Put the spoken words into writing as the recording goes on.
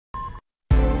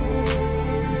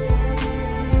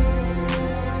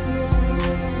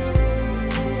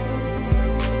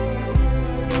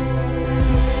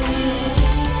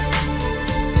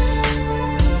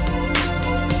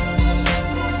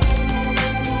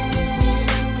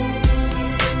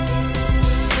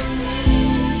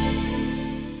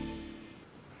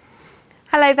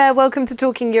Hi there, welcome to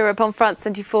Talking Europe on France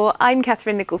 24. I'm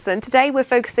Catherine Nicholson. Today we're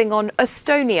focusing on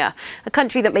Estonia, a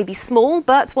country that may be small,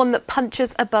 but one that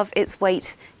punches above its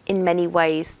weight in many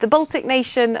ways. The Baltic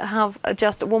nation have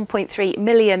just 1.3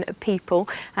 million people,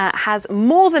 has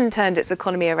more than turned its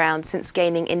economy around since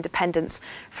gaining independence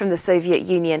from the Soviet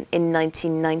Union in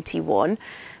 1991.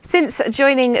 Since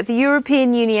joining the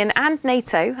European Union and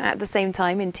NATO at the same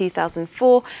time in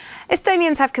 2004,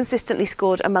 Estonians have consistently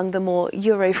scored among the more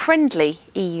Euro-friendly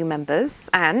EU members,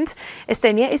 and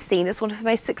Estonia is seen as one of the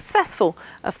most successful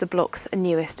of the bloc's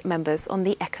newest members on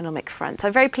the economic front.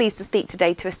 I'm very pleased to speak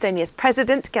today to Estonia's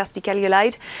President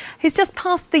Kaljulaid, who's just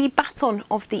passed the baton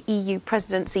of the EU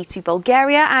presidency to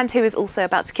Bulgaria and who is also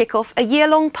about to kick off a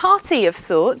year-long party of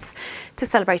sorts to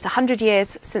celebrate 100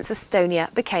 years since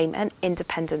Estonia became an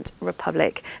independent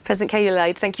republic. President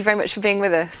Kaljulaid, thank you very much for being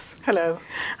with us. Hello.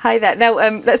 Hi there. Now,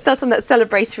 let's start on that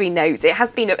celebratory note. It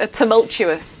has been a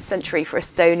tumultuous century for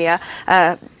Estonia.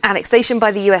 Annexation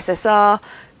by the USSR,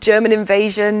 German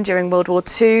invasion during World War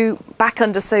II, back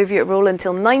under Soviet rule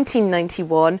until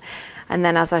 1991, and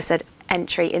then, as I said,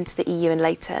 entry into the EU and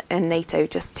later in NATO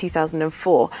just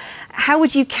 2004. How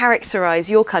would you characterise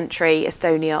your country,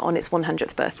 Estonia, on its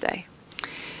 100th birthday?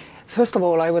 First of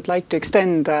all, I would like to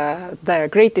extend the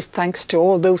greatest thanks to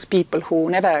all those people who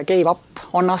never gave up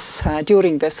on us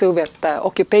during the Soviet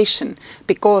occupation,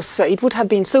 because it would have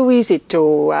been so easy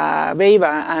to waver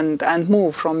and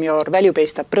move from your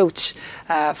value-based approach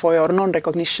for your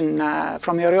non-recognition,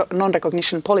 from your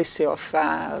non-recognition policy of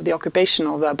the occupation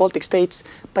of the Baltic states,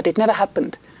 but it never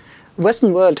happened.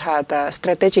 Western world had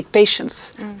strategic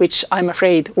patience, which I'm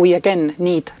afraid we again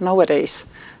need nowadays.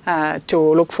 To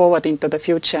look forward into the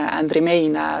future and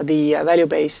remain the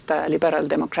value-based liberal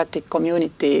democratic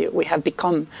community we have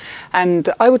become. And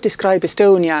I would describe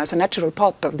Estonia as a natural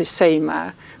part of this same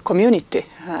community,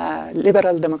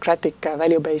 liberal democratic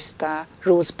value-based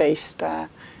rules-based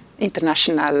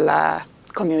international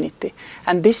community.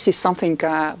 And this is something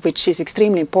which is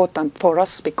extremely important for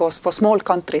us, because for small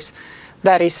countries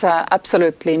there is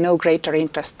absolutely no greater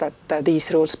interest that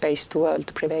this rules-based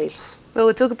world prevails. Well,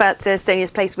 we'll talk about Estonia's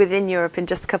place within Europe in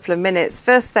just a couple of minutes.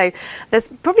 First, though, there's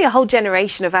probably a whole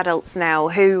generation of adults now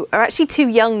who are actually too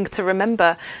young to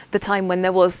remember the time when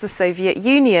there was the Soviet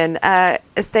Union.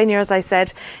 Estonia, as I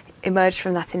said, emerged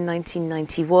from that in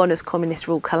 1991 as communist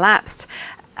rule collapsed.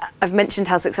 I've mentioned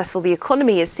how successful the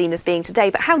economy is seen as being today,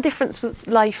 but how different was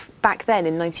life back then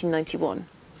in 1991?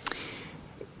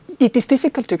 It is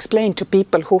difficult to explain to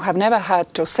people who have never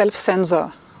had to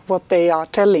self-censor what they are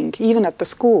telling, even at the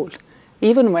school.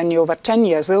 Even when you were 10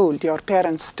 years old, your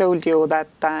parents told you that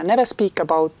never speak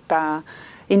about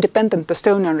independent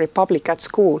Estonian Republic at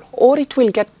school, or it will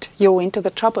get you into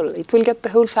the trouble. It will get the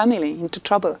whole family into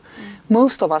trouble.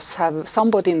 Most of us have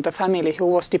somebody in the family who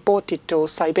was deported to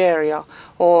Siberia,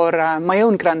 or my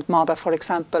own grandmother, for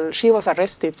example, she was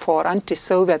arrested for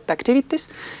anti-Soviet activities.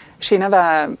 She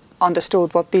never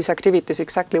understood what these activities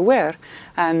exactly were,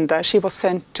 and she was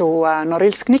sent to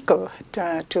Norilsk Nickel,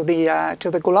 to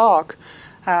the Gulag,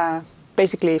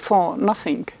 basically for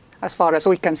nothing, as far as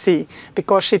we can see,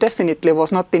 because she definitely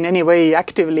was not in any way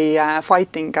actively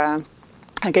fighting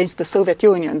against the Soviet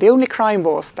Union. The only crime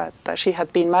was that she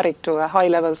had been married to a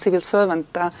high-level civil servant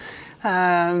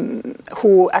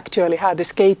who actually had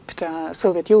escaped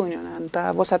Soviet Union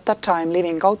and was at that time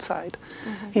living outside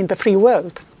in the free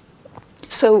world.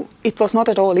 So it was not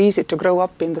at all easy to grow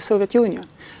up in the Soviet Union.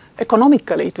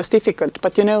 Economically, it was difficult,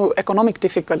 but you know, economic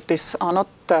difficulties are not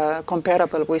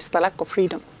comparable with the lack of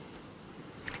freedom.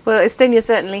 Well, Estonia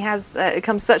certainly has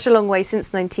come such a long way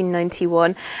since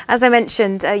 1991. As I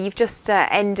mentioned, you've just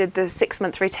ended the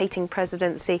 6-month rotating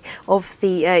presidency of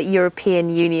the European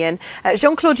Union.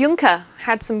 Jean-Claude Juncker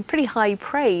had some pretty high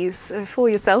praise for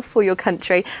yourself, for your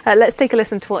country. Let's take a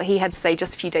listen to what he had to say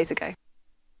just a few days ago.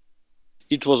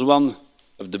 It was one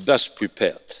of the best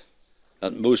prepared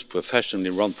and most professionally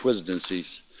run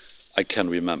presidencies I can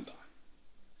remember.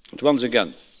 And once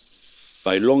again,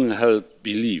 my long-held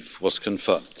belief was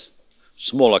confirmed.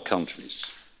 Smaller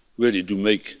countries really do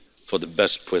make for the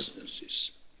best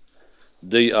presidencies.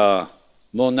 They are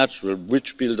more natural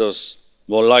bridge builders,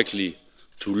 more likely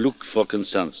to look for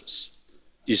consensus.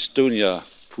 Estonia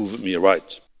proved me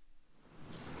right.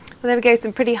 Well, there we go,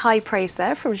 some pretty high praise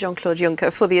there from Jean-Claude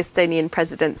Juncker for the Estonian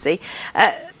presidency.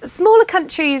 Smaller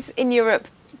countries in Europe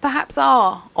perhaps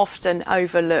are often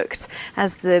overlooked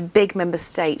as the big member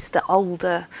states, the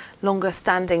older, longer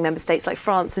standing member states like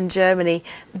France and Germany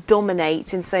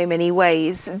dominate in so many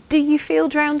ways. Do you feel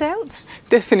drowned out?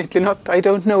 Definitely not. I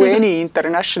don't know any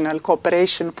international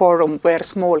cooperation forum where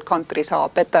small countries are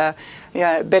better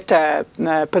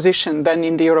positioned than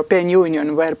in the European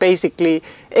Union, where basically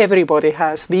everybody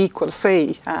has the equal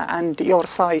say and your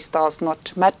size does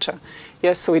not matter.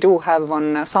 Yes, we do have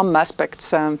on some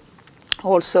aspects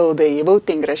also the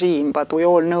voting regime, but we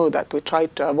all know that we try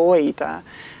to avoid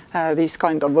these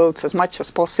kind of votes as much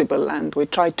as possible, and we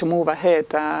try to move ahead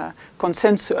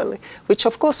consensually, which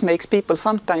of course makes people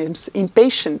sometimes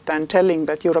impatient and telling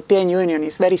that European Union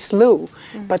is very slow,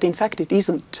 but in fact it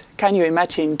isn't. Can you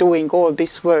imagine doing all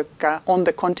this work on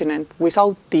the continent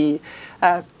without the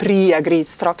pre-agreed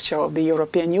structure of the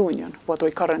European Union, what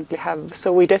we currently have?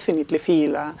 So we definitely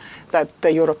feel that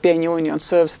the European Union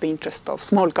serves the interest of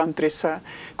small countries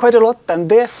quite a lot, and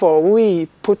therefore we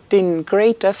put in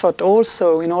great effort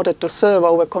also in order to serve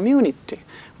our community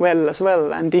well as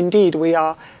well. And indeed we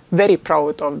are very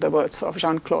proud of the words of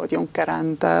Jean-Claude Juncker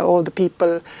and all the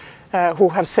people who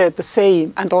have said the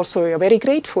same, and also we are very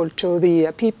grateful to the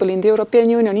people in the European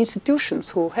Union institutions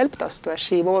who helped us to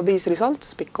achieve all these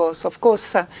results, because of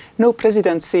course no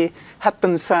presidency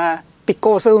happens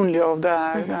because only of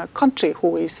the country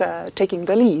who is taking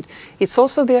the lead. It's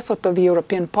also the effort of the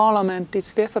European Parliament,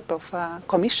 it's the effort of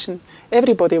Commission.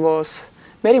 Everybody was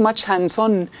very much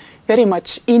hands-on, very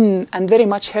much in, and very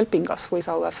much helping us with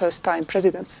our first-time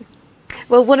presidency.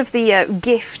 Well, one of the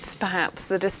gifts, perhaps,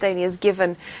 that Estonia has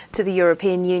given to the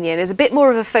European Union is a bit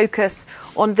more of a focus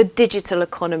on the digital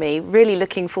economy, really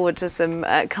looking forward to some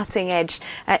cutting-edge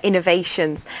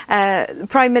innovations. The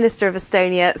Prime Minister of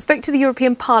Estonia spoke to the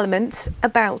European Parliament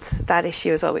about that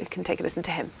issue as well. We can take a listen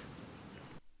to him.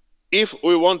 If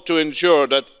we want to ensure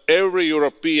that every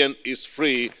European is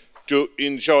free to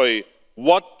enjoy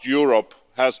what Europe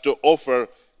has to offer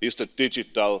is the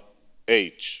digital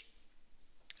age.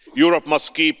 Europe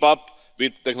must keep up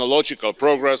with technological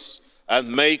progress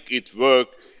and make it work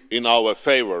in our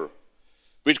favour.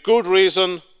 With good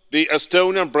reason, the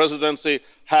Estonian presidency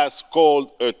has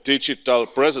called a digital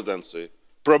presidency,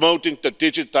 promoting the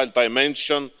digital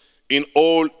dimension in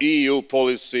all EU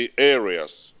policy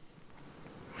areas.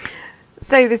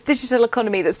 So this digital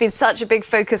economy that's been such a big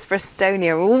focus for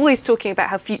Estonia, we're always talking about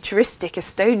how futuristic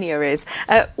Estonia is.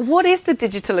 What is the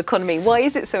digital economy? Why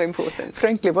is it so important?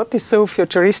 Frankly, what is so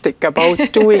futuristic about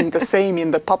doing the same in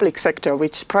the public sector,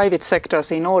 which private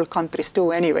sectors in all countries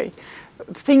do anyway?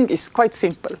 The thing is quite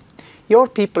simple. Your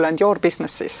people and your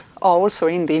businesses are also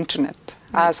in the internet,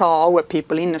 as are our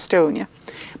people in Estonia.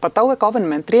 But our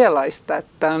government realized that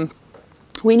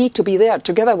we need to be there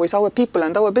together with our people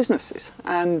and our businesses.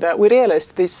 And we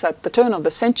realized this at the turn of the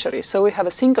century. So we have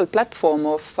a single platform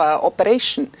of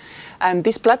operation. And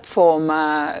this platform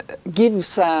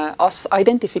gives us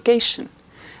identification.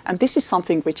 And this is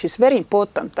something which is very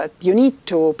important, that you need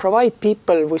to provide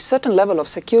people with certain level of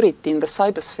security in the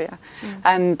cybersphere.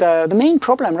 And the main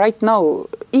problem right now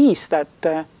is that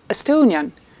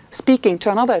Estonian speaking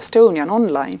to another Estonian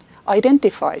online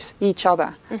identifies each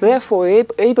other. Therefore, we're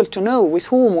able to know with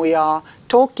whom we are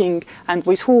talking and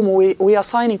with whom we are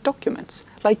signing documents,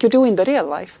 like you do in the real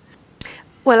life.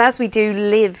 Well, as we do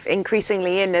live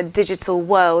increasingly in a digital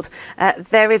world,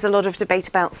 there is a lot of debate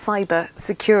about cyber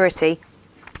security.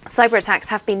 Cyber attacks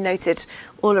have been noted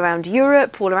all around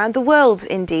Europe, all around the world,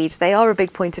 indeed. They are a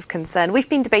big point of concern. We've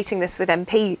been debating this with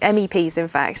MEPs, in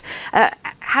fact.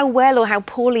 How well or how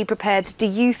poorly prepared do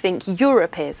you think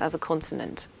Europe is as a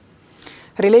continent?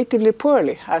 Relatively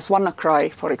poorly, as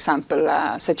WannaCry, for example,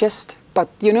 suggests. But,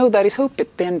 you know, there is hope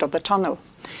at the end of the tunnel.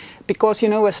 Because, you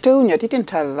know, Estonia didn't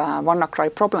have a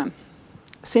WannaCry problem.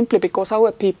 Simply because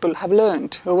our people have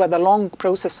learned over the long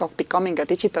process of becoming a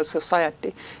digital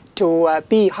society to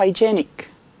be hygienic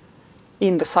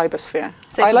in the cybersphere.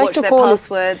 So I like to call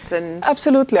passwords and...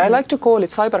 Absolutely. I like to call it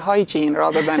cyber hygiene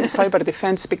rather than cyber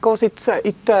defense, because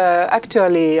it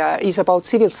actually is about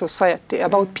civil society,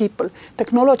 about people.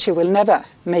 Technology will never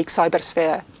make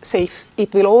cybersphere safe.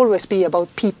 It will always be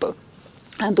about people.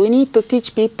 And we need to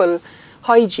teach people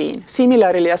hygiene,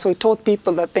 similarly as we taught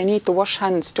people that they need to wash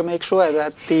hands to make sure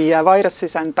that the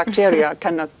viruses and bacteria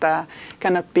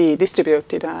cannot be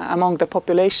distributed among the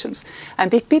populations.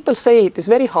 And if people say it is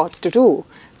very hard to do,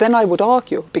 then I would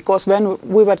argue, because when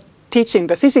we were teaching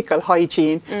the physical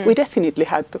hygiene, we definitely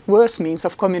had worse means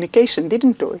of communication,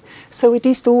 didn't we? So it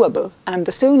is doable. And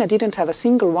Estonia didn't have a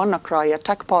single WannaCry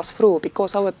attack pass through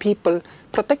because our people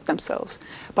protect themselves.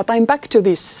 But I'm back to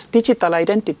this digital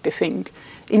identity thing.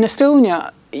 In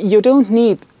Estonia, you don't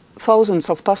need thousands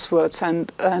of passwords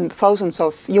and thousands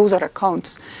of user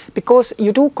accounts, because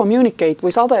you do communicate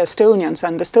with other Estonians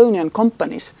and Estonian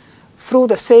companies through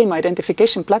the same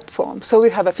identification platform. So we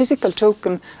have a physical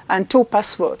token and 2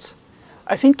 passwords.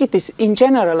 I think it is, in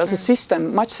general, as a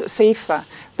system, much safer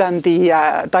than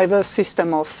the diverse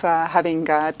system of having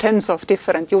tens of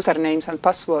different usernames and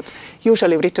passwords,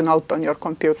 usually written out on your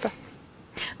computer.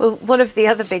 Well, one of the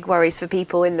other big worries for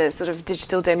people in the sort of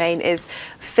digital domain is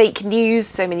fake news.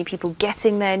 So many people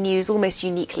getting their news almost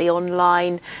uniquely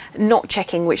online, not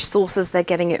checking which sources they're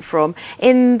getting it from.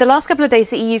 In the last couple of days,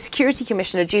 the EU Security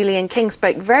Commissioner Julian King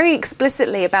spoke very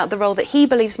explicitly about the role that he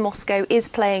believes Moscow is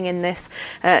playing in this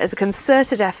as a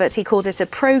concerted effort. He called it a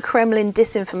pro-Kremlin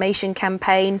disinformation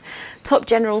campaign. Top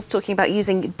generals talking about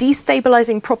using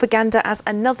destabilizing propaganda as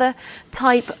another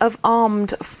type of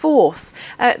armed force.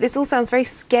 This all sounds very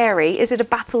scary. Is it a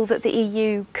battle that the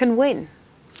EU can win?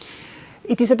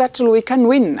 It is a battle we can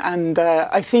win, and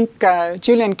I think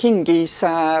Julian King is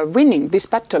winning this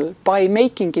battle by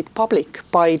making it public,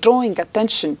 by drawing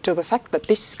attention to the fact that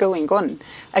this is going on.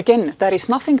 Again, there is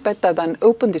nothing better than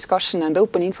open discussion and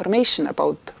open information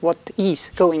about what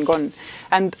is going on.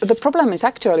 And the problem is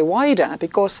actually wider,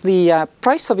 because the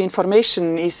price of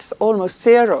information is almost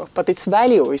zero, but its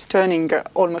value is turning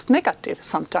almost negative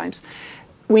sometimes.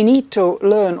 We need to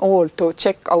learn all to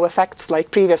check our facts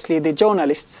like previously the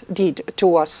journalists did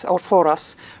to us or for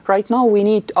us. Right now we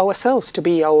need ourselves to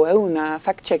be our own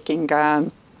fact-checking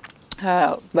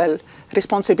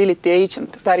responsibility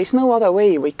agent. There is no other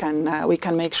way we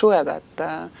can make sure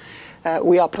that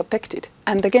we are protected.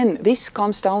 And again, this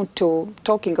comes down to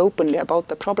talking openly about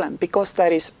the problem, because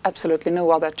there is absolutely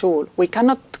no other tool. We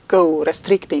cannot go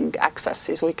restricting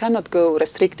accesses. We cannot go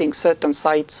restricting certain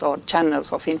sites or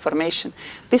channels of information.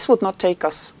 This would not take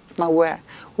us nowhere.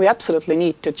 We absolutely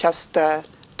need to just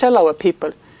tell our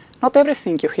people, not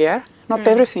everything you hear, not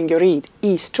everything you read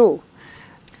is true.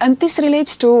 And this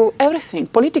relates to everything,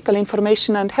 political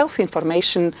information and health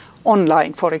information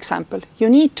online, for example. You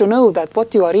need to know that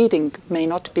what you are reading may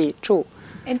not be true.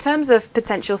 In terms of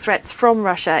potential threats from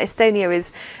Russia, Estonia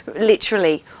is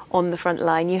literally on the front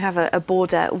line. You have a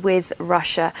border with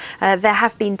Russia. There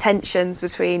have been tensions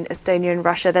between Estonia and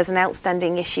Russia. There's an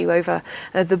outstanding issue over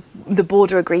the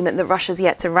border agreement that Russia's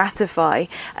yet to ratify.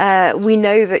 We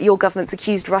know that your government's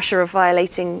accused Russia of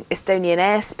violating Estonian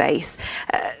airspace.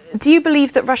 Do you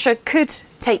believe that Russia could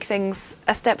take things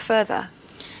a step further?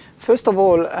 First of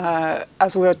all,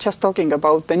 as we were just talking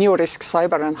about the new risks,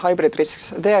 cyber and hybrid risks,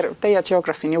 they are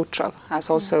geography neutral, as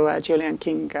also Julian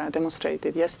King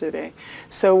demonstrated yesterday.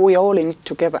 So we all in it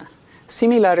together.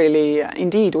 Similarly,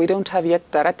 indeed, we don't have yet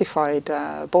a ratified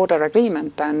border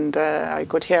agreement, and I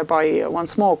could hereby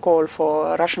once more call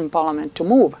for Russian Parliament to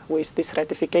move with this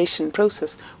ratification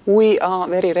process. We are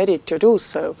very ready to do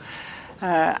so.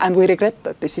 And we regret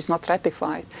that this is not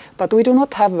ratified. But we do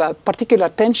not have particular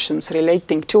tensions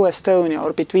relating to Estonia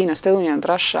or between Estonia and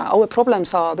Russia. Our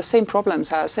problems are the same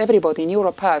problems as everybody in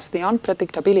Europe has: the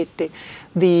unpredictability,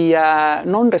 the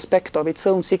non-respect of its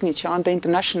own signature under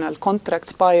international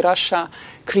contracts by Russia,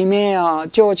 Crimea,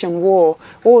 Georgian war.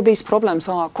 All these problems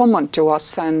are common to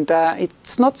us, and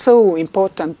it's not so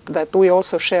important that we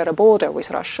also share a border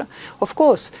with Russia. Of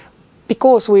course,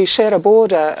 because we share a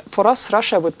border, for us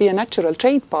Russia would be a natural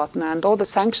trade partner, and all the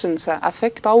sanctions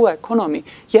affect our economy.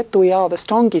 Yet we are the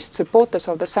strongest supporters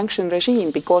of the sanction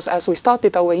regime, because as we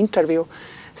started our interview,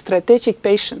 strategic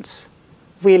patience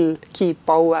will keep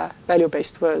our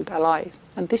value-based world alive.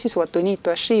 And this is what we need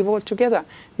to achieve all together.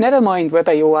 Never mind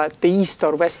whether you are at the east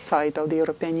or west side of the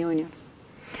European Union.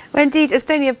 Well, indeed,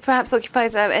 Estonia perhaps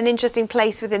occupies an interesting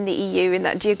place within the EU in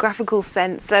that geographical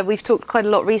sense. We've talked quite a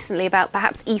lot recently about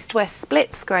perhaps east-west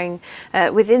splits growing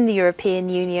within the European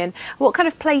Union. What kind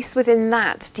of place within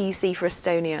that do you see for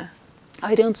Estonia?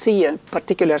 I don't see a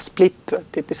particular split.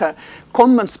 It is a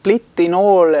common split in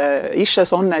all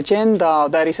issues on agenda.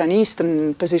 There is an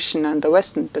eastern position and a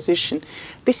western position.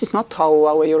 This is not how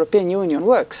our European Union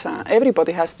works.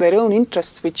 Everybody has their own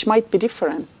interests, which might be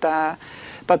different.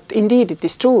 But indeed, it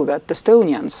is true that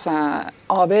Estonians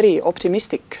are very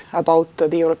optimistic about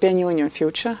the European Union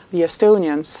future. The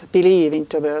Estonians believe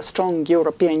into the strong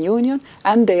European Union,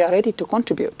 and they are ready to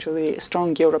contribute to the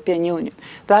strong European Union.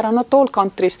 There are not all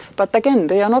countries, but again,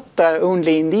 they are not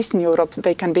only in Eastern Europe,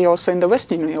 they can be also in the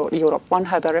Western Europe. One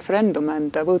had a referendum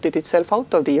and voted itself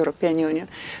out of the European Union.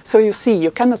 So you see,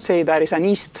 you cannot say there is an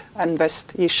East and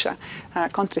West issue.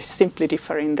 Countries simply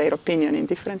differ in their opinion in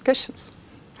different questions.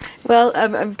 Well,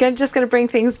 I'm just going to bring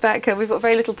things back. We've got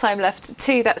very little time left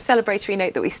to that celebratory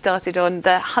note that we started on,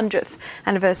 the 100th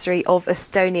anniversary of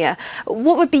Estonia.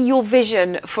 What would be your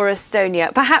vision for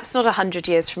Estonia? Perhaps not 100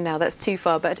 years from now, that's too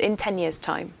far, but in 10 years'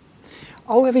 time?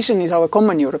 Our vision is our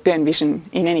common European vision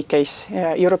in any case.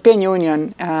 European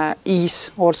Union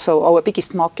is also our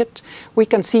biggest market. We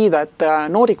can see that the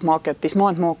Nordic market is more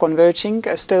and more converging.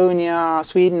 Estonia,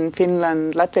 Sweden,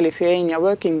 Finland, Latvia, Lithuania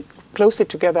working closely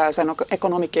together as an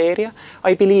economic area.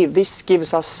 I believe this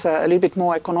gives us a little bit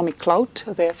more economic clout.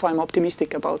 Therefore, I'm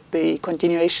optimistic about the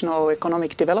continuation of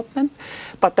economic development.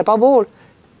 But above all,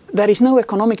 there is no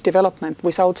economic development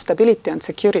without stability and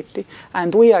security.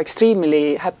 And we are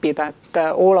extremely happy that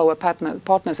all our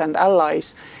partners and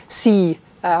allies see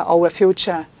our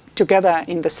future together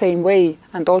in the same way.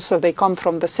 And also they come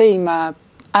from the same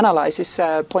analysis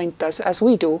point as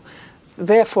we do.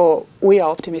 Therefore, we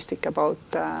are optimistic about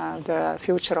the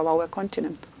future of our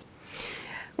continent.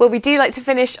 Well, we do like to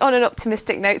finish on an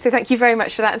optimistic note, so thank you very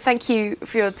much for that. And thank you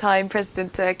for your time,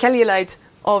 President Kaljulaid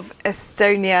of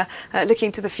Estonia,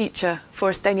 looking to the future for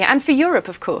Estonia and for Europe,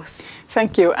 of course.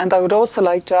 Thank you. And I would also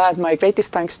like to add my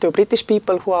greatest thanks to British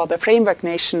people who are the framework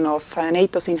nation of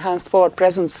NATO's enhanced forward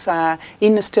presence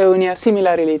in Estonia,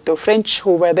 similarly to French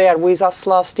who were there with us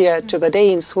last year, to the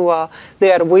Danes who are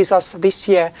there with us this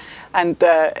year. And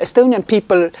Estonian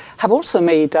people have also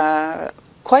made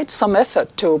quite some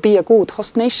effort to be a good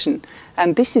host nation.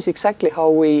 And this is exactly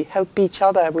how we help each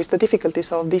other with the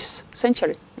difficulties of this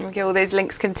century. Okay, all those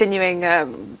links continuing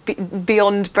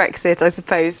beyond Brexit, I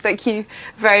suppose. Thank you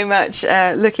very much.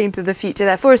 Looking to the future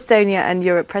there for Estonia and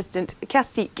Europe, President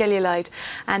Kaljulaid.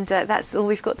 And that's all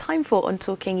we've got time for on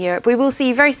Talking Europe. We will see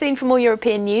you very soon for more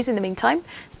European news. In the meantime,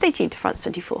 stay tuned to France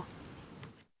 24.